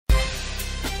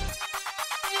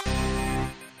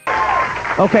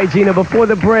Okay, Gina, before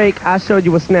the break, I showed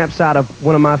you a snapshot of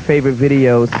one of my favorite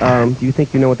videos. Do you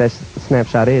think you know what that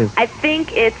snapshot is? I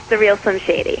think it's The Real Slim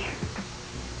Shady.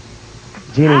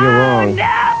 Gina, you're wrong. Oh,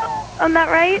 no! I'm not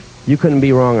right? You couldn't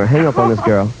be wronger. Hang up on this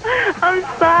girl. I'm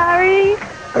sorry.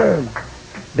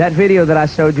 That video that I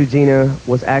showed you, Gina,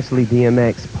 was actually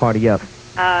DMX, Party Up.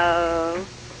 Oh.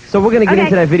 So we're going to get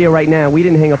into that video right now. We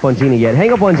didn't hang up on Gina yet.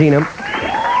 Hang up on Gina.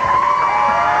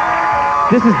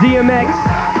 This is DMX,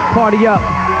 Party Up.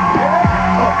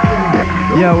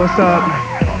 Yo, what's up?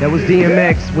 That was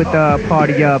DMX with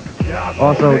Party Up.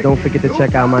 Also, don't forget to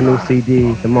check out my new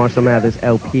CD, the Marshall Mathers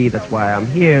LP. That's why I'm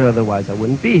here, otherwise I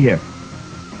wouldn't be here.